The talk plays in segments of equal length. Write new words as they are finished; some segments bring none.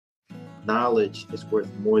knowledge is worth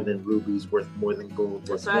more than rubies, worth more than gold,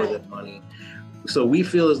 worth more than money. So we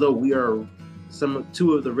feel as though we are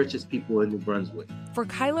two of the richest people in New Brunswick. For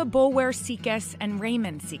Kaila, Boulware-Sykes, and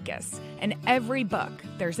Raymond Sykes, in every book,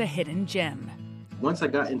 there's a hidden gem. Once I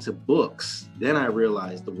got into books, then I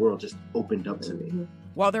realized the world just opened up to me.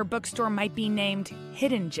 While their bookstore might be named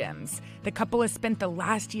Hidden Gems, the couple has spent the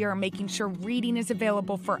last year making sure reading is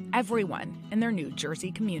available for everyone in their New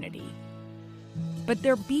Jersey community. But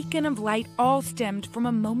their beacon of light all stemmed from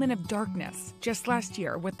a moment of darkness just last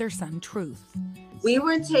year with their son, Truth. We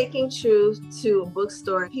were taking Truth to a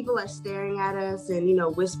bookstore. People are staring at us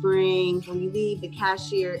and, whispering. When you leave, the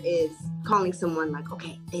cashier is calling someone like,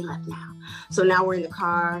 okay, they left now. So now we're in the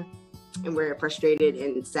car and we're frustrated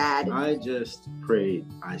and sad. I just prayed.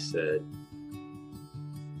 I said,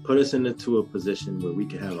 put us into a position where we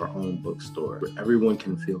can have our own bookstore, where everyone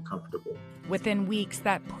can feel comfortable. Within weeks,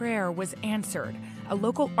 that prayer was answered. A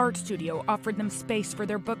local art studio offered them space for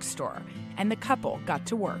their bookstore, and the couple got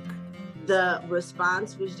to work. The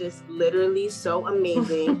response was just literally so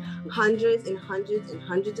amazing. Hundreds and hundreds and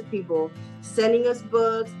hundreds of people sending us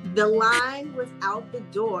books. The line was out the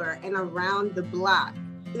door and around the block.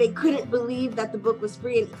 They couldn't believe that the book was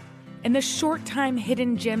free. In the short time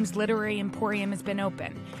Hidden Gems Literary Emporium has been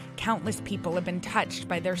open, countless people have been touched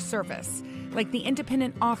by their service, like the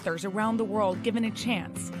independent authors around the world given a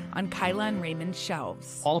chance on Kaila and Raymond's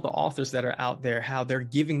shelves. All the authors that are out there, how they're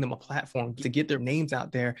giving them a platform to get their names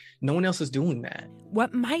out there. No one else is doing that.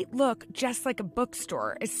 What might look just like a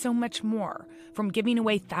bookstore is so much more, from giving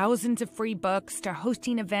away thousands of free books to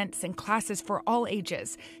hosting events and classes for all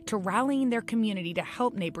ages to rallying their community to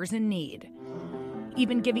help neighbors in need.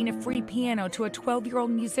 Even giving a free piano to a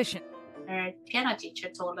 12-year-old musician. Our piano teacher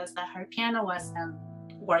told us that her piano wasn't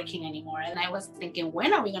working anymore. And I was thinking,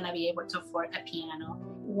 when are we going to be able to afford a piano?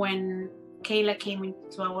 When Kaila came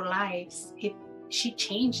into our lives, she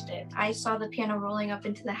changed it. I saw the piano rolling up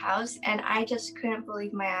into the house and I just couldn't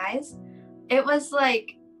believe my eyes. It was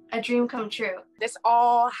like a dream come true. This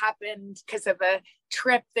all happened because of a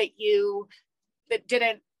trip that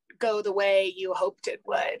didn't go the way you hoped it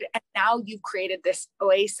would. And now you've created this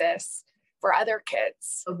oasis for other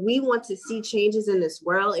kids. If we want to see changes in this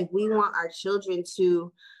world, if we want our children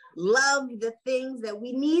to love the things that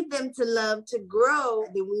we need them to love to grow,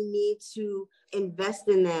 then we need to invest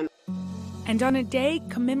in them. And on a day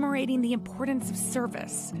commemorating the importance of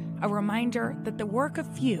service, a reminder that the work of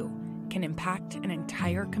few can impact an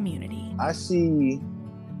entire community. I see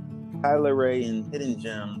Kaila Ray and Hidden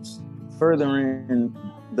Gems furthering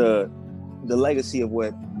the legacy of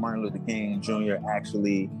what Martin Luther King Jr.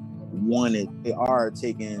 actually wanted. They are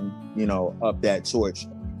taking, up that torch.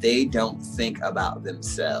 They don't think about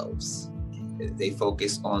themselves. They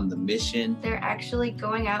focus on the mission. They're actually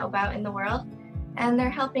going out about in the world and they're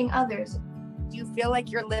helping others. Do you feel like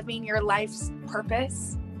you're living your life's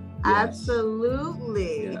purpose? Yes.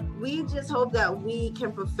 Absolutely. Yeah. We just hope that we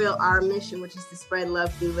can fulfill our mission, which is to spread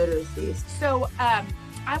love through literacy. So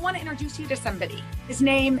I want to introduce you to somebody. His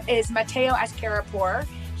name is Mateo Azcarapour.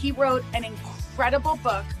 He wrote an incredible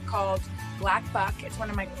book called Black Buck. It's one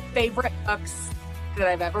of my favorite books that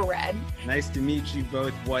I've ever read. Nice to meet you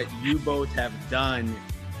both. What you both have done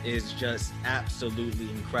is just absolutely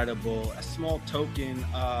incredible. A small token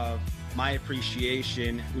of my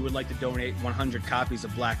appreciation. We would like to donate 100 copies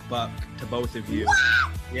of Black Buck to both of you. What?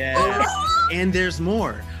 Yeah, and there's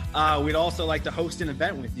more. We'd also like to host an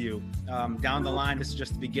event with you down the line. This is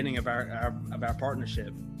just the beginning of our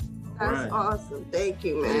partnership. That's awesome. Thank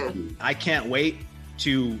you, man. Thank you. I can't wait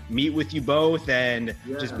to meet with you both and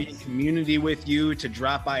just be in community with you, to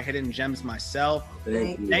drop by Hidden Gems myself.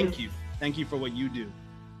 Thank you. Thank you for what you do.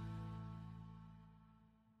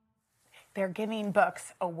 They're giving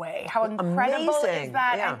books away. How incredible is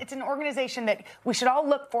that? Yeah. And it's an organization that we should all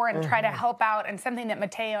look for and try to help out, and something that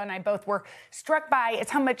Mateo and I both were struck by is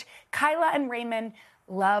how much Kaila and Raymond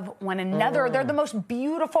love one another. They're the most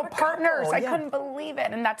beautiful partners. I couldn't believe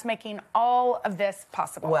it. And that's making all of this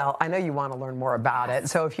possible. Well, I know you want to learn more about it.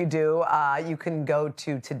 So if you do, you can go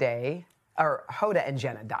to today or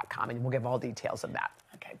hodaandjenna.com and we'll give all details of that.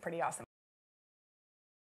 Okay, pretty awesome.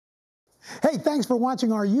 Hey, thanks for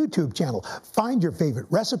watching our YouTube channel. Find your favorite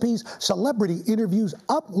recipes, celebrity interviews,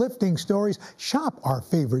 uplifting stories, shop our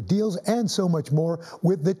favorite deals, and so much more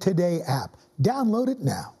with the Today app. Download it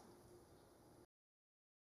now.